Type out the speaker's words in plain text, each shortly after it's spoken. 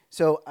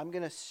So I'm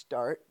going to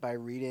start by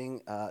reading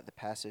the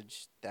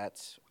passage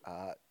that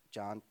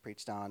John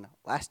preached on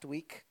last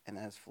week, and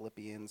that's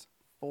Philippians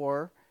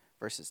 4,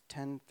 verses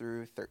 10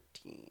 through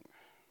 13.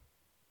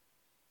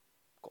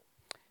 Cool.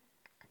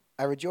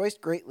 I rejoiced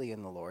greatly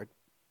in the Lord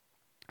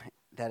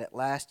that at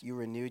last you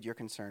renewed your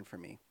concern for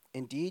me.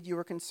 Indeed, you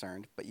were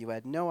concerned, but you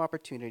had no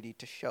opportunity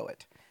to show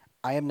it.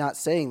 I am not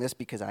saying this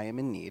because I am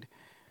in need,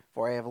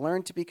 for I have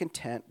learned to be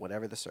content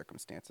whatever the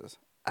circumstances.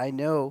 I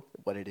know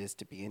what it is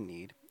to be in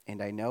need,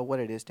 and I know what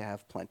it is to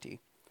have plenty.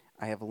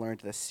 I have learned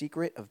the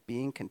secret of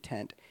being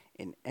content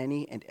in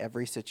any and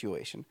every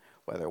situation,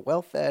 whether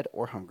well-fed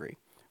or hungry,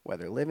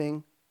 whether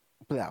living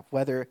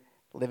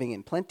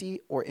in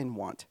plenty or in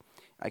want.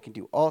 I can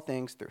do all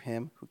things through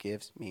him who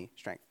gives me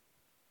strength.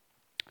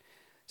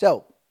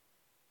 So,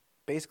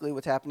 basically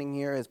what's happening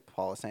here is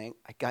Paul is saying,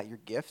 I got your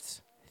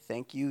gifts.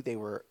 Thank you. They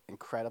were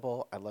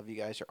incredible. I love you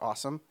guys. You're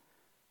awesome.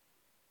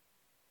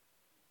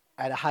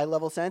 At a high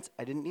level sense,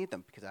 I didn't need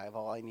them because I have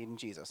all I need in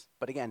Jesus.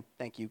 But again,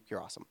 thank you.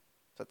 You're awesome.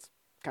 So that's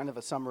kind of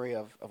a summary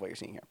of what you're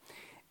seeing here.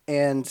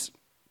 And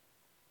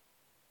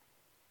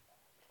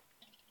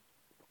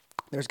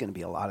there's going to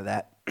be a lot of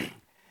that.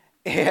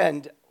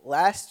 And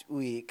last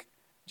week,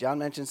 John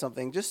mentioned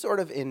something just sort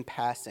of in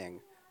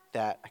passing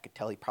that I could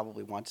tell he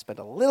probably wants to spend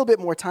a little bit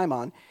more time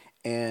on.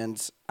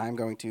 And I'm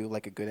going to,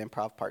 like a good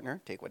improv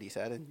partner, take what he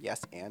said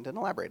and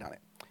elaborate on it.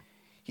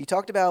 He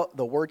talked about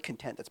the word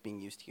content that's being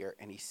used here,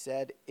 and he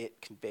said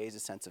it conveys a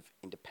sense of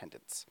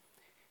independence.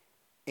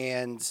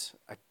 And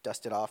I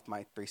dusted off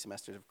my 3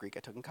 semesters of Greek I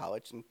took in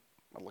college, and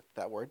I looked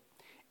at that word.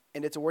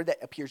 And it's a word that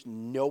appears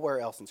nowhere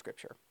else in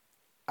Scripture,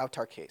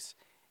 autarkes.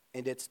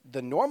 And it's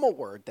the normal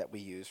word that we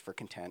use for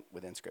content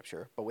within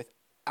Scripture, but with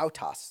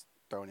autos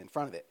thrown in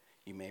front of it.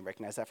 You may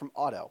recognize that from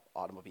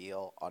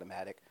automobile,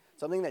 automatic,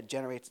 something that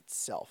generates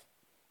itself.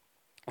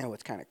 And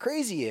what's kind of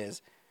crazy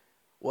is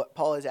what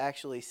Paul is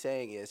actually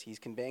saying is he's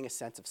conveying a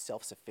sense of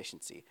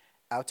self-sufficiency.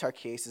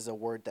 Autarkes is a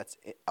word that's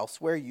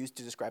elsewhere used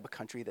to describe a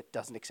country that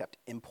doesn't accept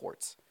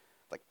imports.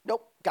 Like,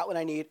 nope, got what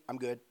I need, I'm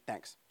good,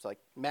 thanks. It's like,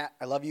 Matt,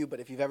 I love you,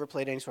 but if you've ever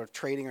played any sort of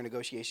trading or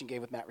negotiation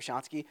game with Matt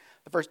Roshansky,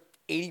 the first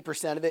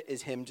 80% of it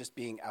is him just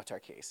being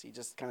autarkes. He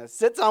just kind of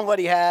sits on what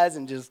he has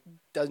and just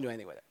doesn't do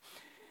anything with it.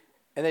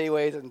 And then he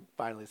waits, and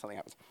finally something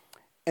happens.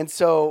 And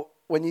so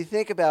when you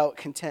think about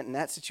content in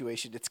that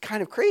situation, it's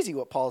kind of crazy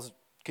what Paul's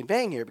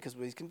conveying here, because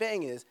what he's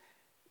conveying is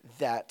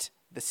that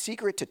the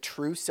secret to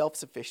true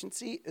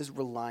self-sufficiency is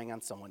relying on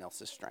someone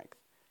else's strength.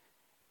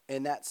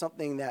 And that's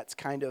something that's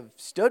kind of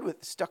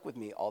stuck with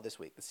me all this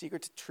week. The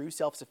secret to true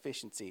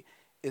self-sufficiency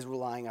is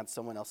relying on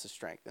someone else's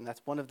strength. And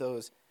that's one of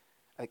those,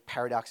 I think,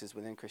 paradoxes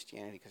within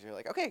Christianity, because you're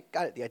like, okay,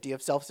 got it, the idea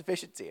of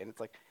self-sufficiency. And it's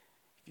like,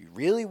 if you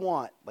really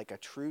want like a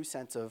true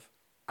sense of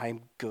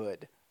I'm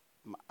good,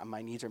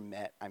 my needs are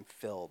met, I'm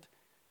filled,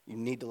 you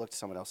need to look to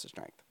someone else's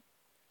strength.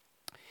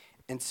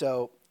 And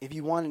so if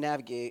you want to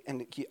navigate,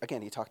 and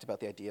he talked about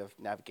the idea of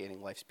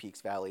navigating life's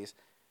peaks, valleys.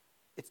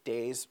 It's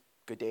days,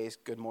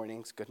 good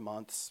mornings, good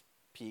months,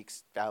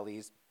 peaks,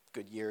 valleys,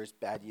 good years,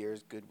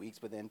 good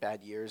weeks within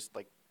bad years,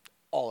 like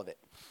all of it.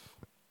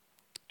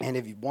 And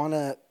if you want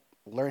to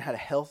learn how to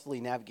healthily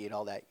navigate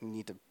all that, you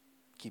need to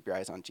keep your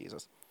eyes on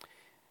Jesus.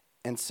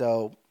 And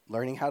so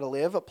learning how to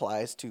live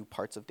applies to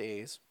parts of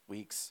days,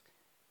 weeks.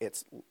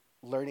 It's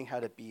learning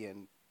how to be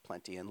in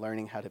plenty and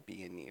learning how to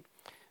be in need.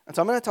 And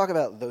so I'm going to talk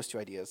about those 2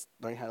 ideas,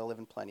 learning how to live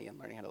in plenty and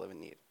learning how to live in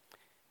need.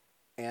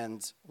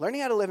 And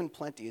learning how to live in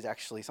plenty is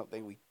actually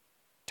something we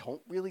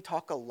don't really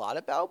talk a lot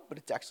about, but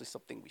it's actually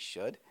something we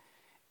should.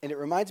 And it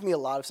reminds me a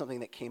lot of something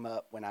that came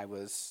up when I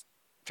was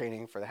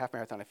training for the half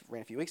marathon I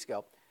ran a few weeks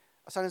ago.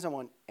 I was talking to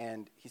someone,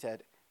 and he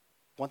said,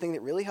 one thing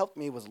that really helped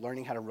me was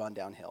learning how to run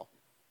downhill.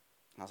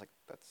 And I was like,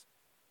 that's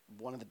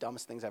one of the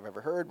dumbest things I've ever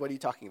heard. What are you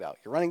talking about?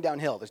 You're running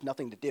downhill. There's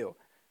nothing to do.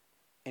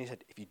 And he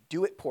said, if you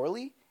do it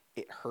poorly,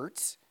 it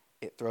hurts.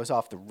 It throws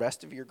off the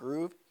rest of your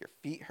groove. Your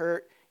feet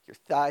hurt. Your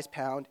thighs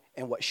pound.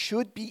 And what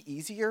should be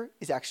easier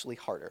is actually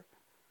harder.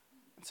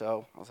 And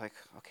so I was like,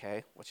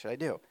 okay, what should I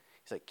do?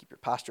 He's like, keep your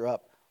posture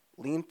up.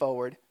 Lean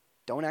forward.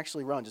 Don't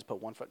actually run. Just put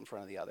one foot in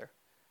front of the other.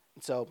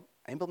 And so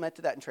I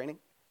implemented that in training.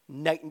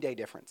 Night and day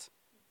difference.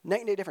 Night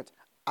and day difference.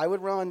 I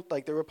would run,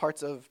 like there were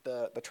parts of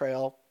the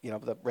trail,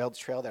 the railed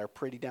trail that are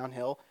pretty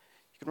downhill.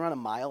 You can run a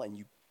mile and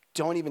you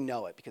don't even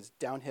know it because it's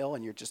downhill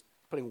and you're just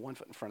putting one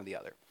foot in front of the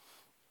other.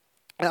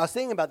 And I was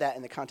thinking about that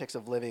in the context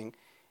of living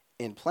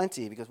in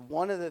plenty, because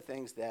one of the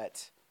things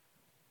that,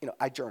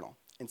 I journal.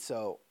 And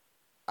so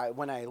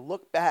when I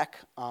look back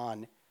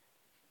on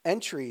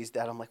entries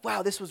that I'm like,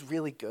 wow, this was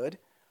really good,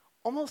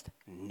 almost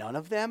none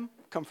of them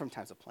come from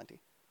times of plenty.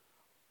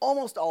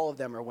 Almost all of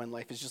them are when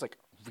life is just like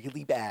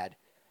really bad.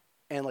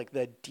 And like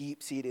the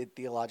deep-seated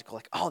theological,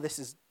 like, oh, this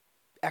is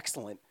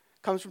excellent,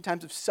 comes from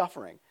times of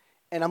suffering.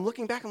 And I'm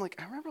looking back, I'm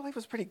like, I remember life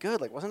was pretty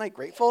good. Like, wasn't I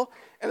grateful?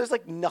 And there's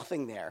like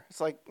nothing there.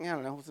 It's like, I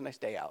don't know, it was a nice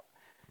day out.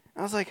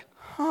 And I was like,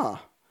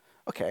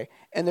 okay.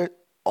 And there are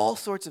all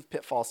sorts of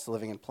pitfalls to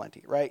living in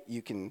plenty, right?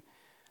 You can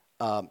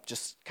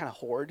just kind of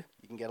hoard.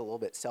 You can get a little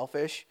bit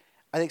selfish.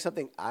 I think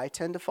something I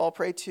tend to fall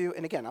prey to,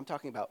 and again, I'm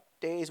talking about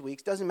days,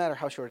 weeks, doesn't matter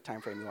how short a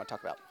time frame you want to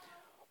talk about.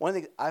 One of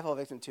the things I fall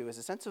victim to is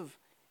a sense of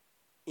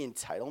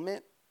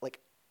entitlement. Like,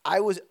 I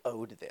was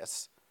owed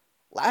this.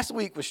 Last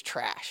week was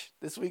trash.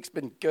 This week's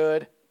been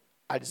good.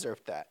 I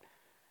deserved that.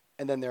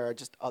 And then there are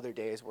just other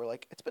days where,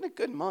 like, it's been a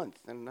good month.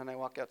 And then I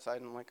walk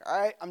outside and I'm like, all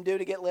right, I'm due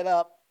to get lit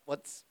up.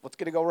 What's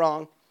going to go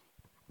wrong?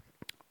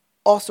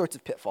 All sorts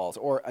of pitfalls.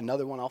 Or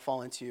another one I'll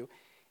fall into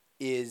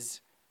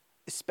is,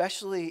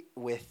 especially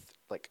with,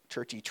 like,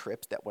 churchy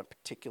trips that went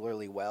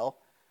particularly well,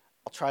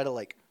 I'll try to,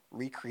 like,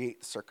 recreate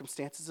the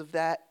circumstances of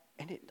that.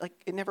 And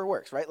it never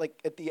works, right? Like,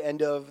 at the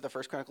end of the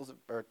First Chronicles,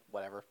 or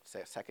whatever,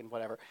 say a second,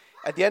 whatever.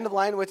 At the end of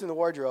Lion, Witch, and the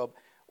Wardrobe,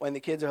 when the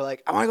kids are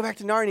like, I want to go back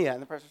to Narnia.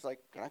 And the person's like,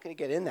 you're not going to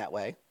get in that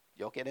way.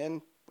 You'll get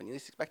in when you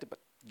least expect it, but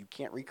you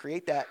can't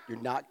recreate that.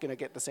 You're not going to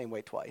get the same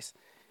way twice.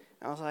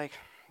 And I was like,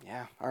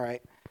 yeah, all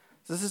right.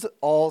 So this is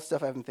all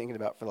stuff I've been thinking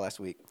about for the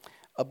last week.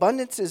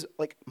 Abundance is,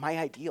 like, my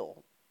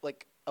ideal.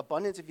 Like,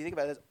 abundance, if you think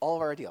about it, is all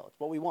of our ideal. It's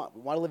what we want.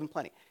 We want to live in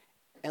plenty.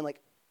 And, like,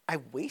 I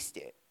waste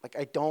it. Like,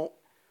 I don't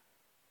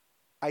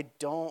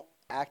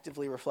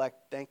actively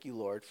reflect, thank you,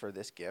 Lord, for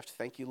this gift.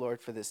 Thank you,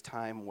 Lord, for this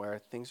time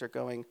where things are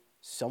going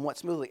somewhat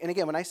smoothly. And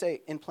again, when I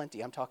say in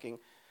plenty, I'm talking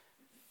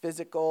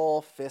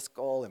physical,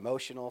 fiscal,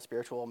 emotional,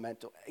 spiritual,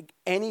 mental,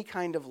 any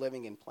kind of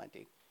living in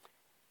plenty.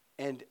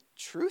 And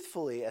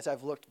truthfully, as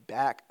I've looked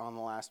back on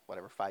the last,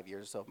 5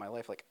 years or so of my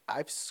life, like,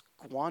 I've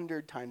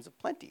squandered times of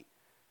plenty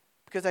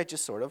because I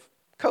just sort of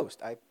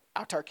coast. I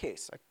out our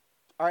case.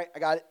 All right, I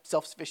got it.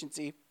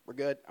 Self-sufficiency. We're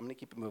good. I'm going to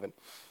keep it moving.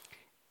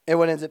 And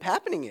what ends up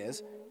happening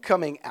is,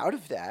 coming out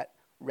of that,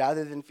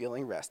 rather than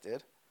feeling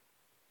rested,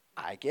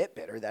 I get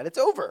bitter that it's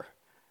over.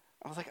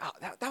 I was like, oh,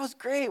 that was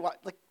great.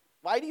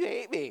 Why do you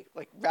hate me?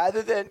 Like,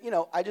 rather than,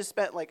 I just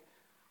spent, like,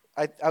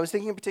 I was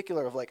thinking in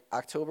particular of, like,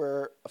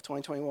 October of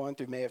 2021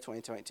 through May of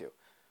 2022.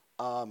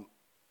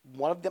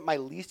 One of my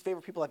least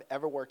favorite people I've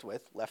ever worked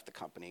with left the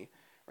company.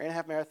 Ran a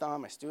half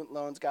marathon. My student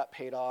loans got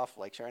paid off.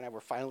 Like, Sherry and I were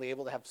finally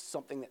able to have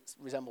something that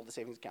resembled a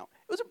savings account.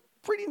 It was a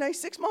pretty nice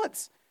 6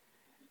 months.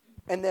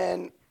 And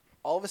then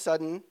all of a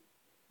sudden,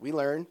 we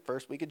learned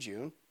first week of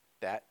June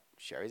that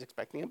Sherry's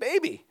expecting a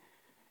baby.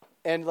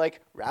 And,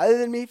 like, rather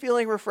than me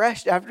feeling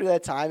refreshed after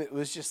that time, it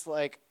was just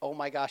like, oh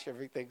my gosh,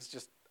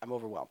 I'm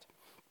overwhelmed.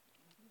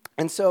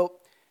 And so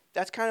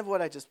that's kind of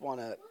what I just want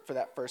to, for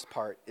that first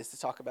part, is to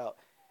talk about,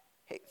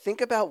 hey,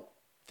 think about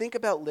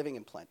living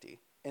in plenty,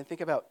 and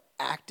think about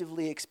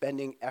actively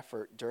expending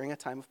effort during a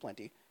time of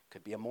plenty.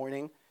 Could be a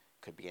morning,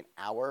 could be an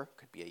hour,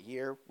 could be a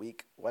year,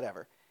 week,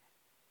 whatever.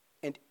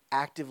 And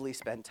actively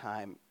spend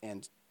time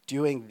and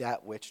doing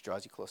that which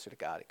draws you closer to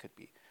God. It could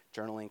be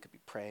journaling, it could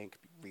be praying, it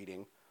could be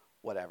reading,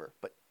 whatever.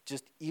 But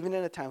just even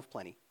in a time of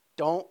plenty,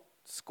 don't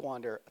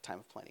squander a time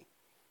of plenty.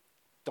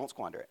 Don't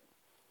squander it.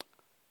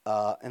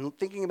 And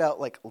thinking about,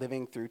 like,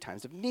 living through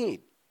times of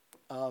need.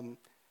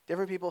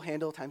 Different people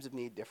handle times of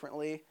need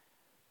differently.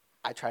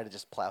 I try to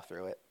just plow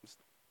through it, just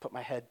put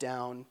my head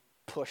down,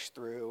 push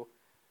through.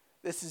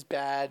 This is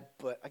bad,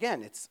 but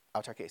again, it's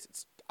out our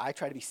case. I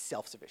try to be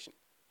self-sufficient.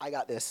 I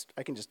got this.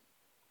 I can just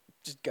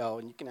go,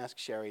 and you can ask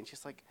Sherry, and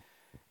she's like,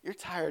 you're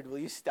tired. Will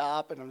you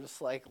stop? And I'm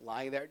just, like,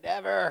 lying there.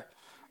 Never.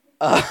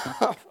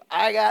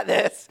 I got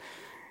this.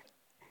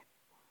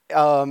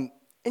 And,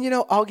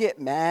 I'll get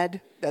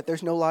mad that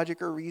there's no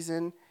logic or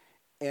reason.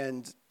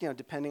 And,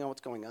 depending on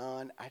what's going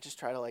on, I just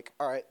try to, like,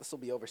 all right, this will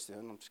be over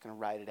soon. I'm just going to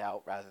ride it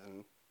out rather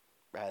than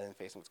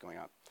facing what's going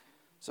on.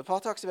 So Paul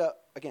talks about,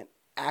 again,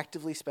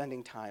 actively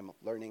spending time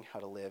learning how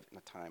to live in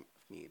a time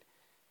of need.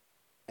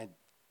 And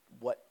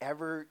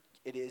whatever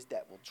it is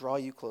that will draw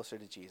you closer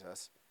to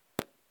Jesus,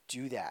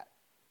 do that.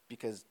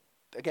 Because,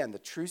 again, the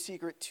true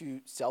secret to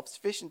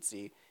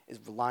self-sufficiency is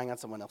relying on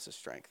someone else's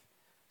strength.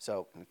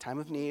 So in a time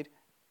of need,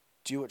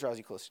 do what draws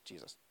you closer to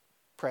Jesus.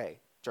 Pray,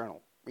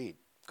 journal, read,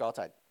 go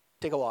outside,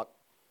 take a walk,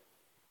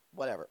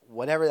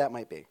 whatever that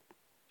might be.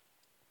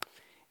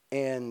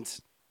 And,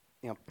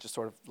 just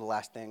sort of the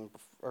last thing,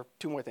 or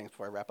two more things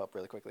before I wrap up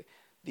really quickly.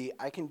 The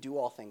I can do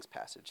all things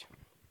passage.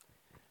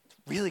 It's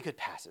a really good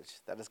passage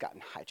that has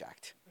gotten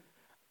hijacked.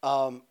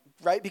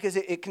 Right? Because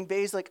it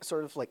conveys, like,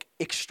 sort of like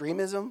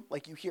extremism.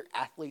 Like, you hear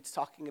athletes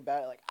talking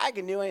about it, like, I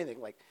can do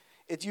anything. Like,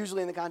 it's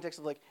usually in the context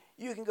of, like,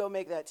 you can go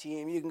make that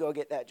team, you can go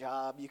get that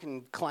job, you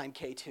can climb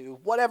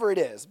K2, whatever it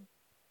is.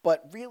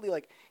 But really,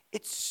 like,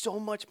 it's so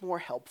much more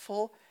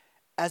helpful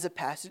as a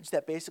passage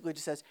that basically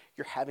just says,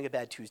 you're having a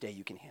bad Tuesday,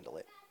 you can handle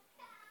it.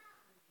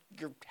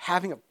 You're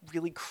having a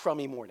really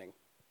crummy morning.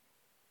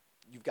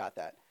 You've got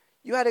that.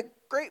 You had a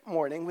great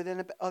morning within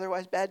an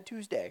otherwise bad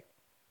Tuesday.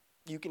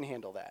 You can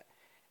handle that.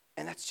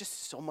 And that's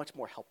just so much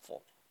more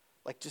helpful.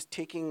 Like, just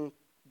taking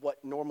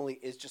what normally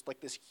is just, like,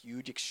 this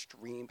huge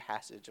extreme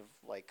passage of,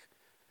 like,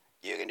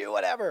 you can do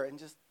whatever, and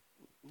just,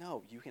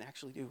 no, you can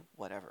actually do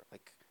whatever.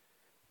 Like,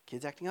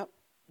 kids acting up,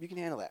 you can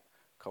handle that.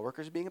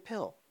 Coworkers being a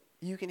pill,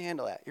 you can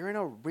handle that. You're in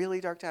a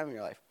really dark time in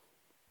your life,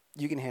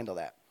 you can handle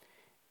that.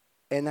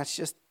 And that's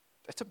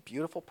a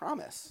beautiful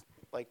promise.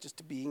 Like, just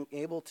to being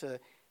able to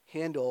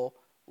handle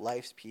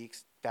life's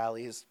peaks,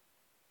 valleys,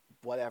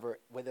 whatever,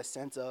 with a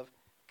sense of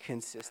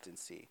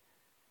consistency.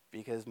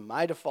 because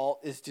my default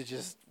is to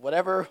just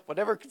whatever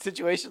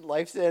situation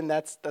life's in,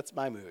 that's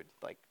my mood.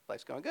 Like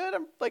life's going good,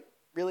 I'm like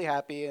really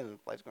happy, and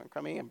life's going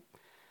crummy, and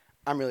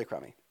I'm really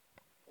crummy.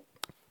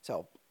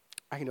 So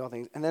I can do all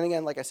things. And then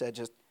again, like I said,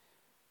 just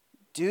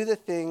do the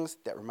things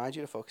that remind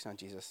you to focus on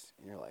Jesus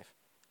in your life.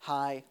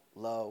 High,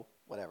 low,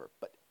 whatever.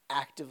 But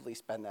actively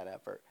spend that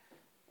effort.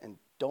 And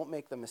don't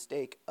make the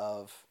mistake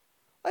of,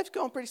 life's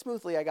going pretty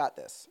smoothly, I got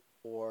this.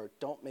 Or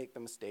don't make the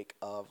mistake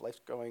of,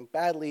 life's going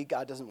badly,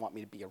 God doesn't want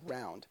me to be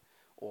around.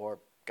 Or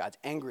God's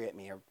angry at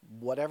me, or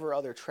whatever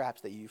other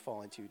traps that you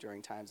fall into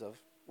during times of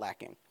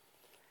lacking.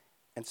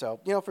 And so,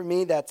 for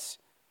me, that's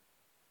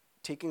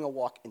taking a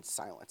walk in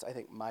silence. I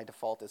think my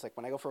default is, like,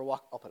 when I go for a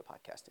walk, I'll put a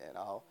podcast in.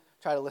 I'll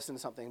try to listen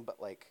to something,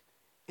 but, like,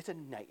 it's a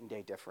night and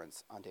day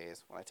difference on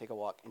days when I take a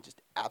walk in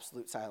just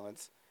absolute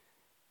silence,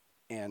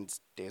 and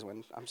days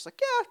when I'm just like,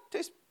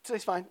 yeah,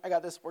 today's fine. I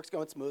got this. Work's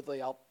going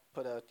smoothly. I'll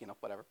put a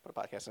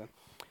podcast in.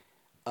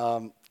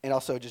 And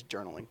also just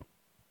journaling.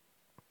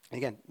 And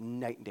again,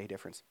 night and day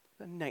difference.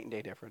 A night and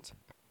day difference.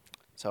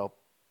 So,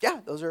 yeah,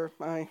 those are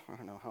my, I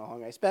don't know how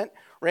long I spent,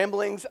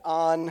 ramblings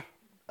on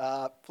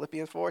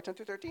Philippians 4, 10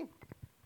 through 13.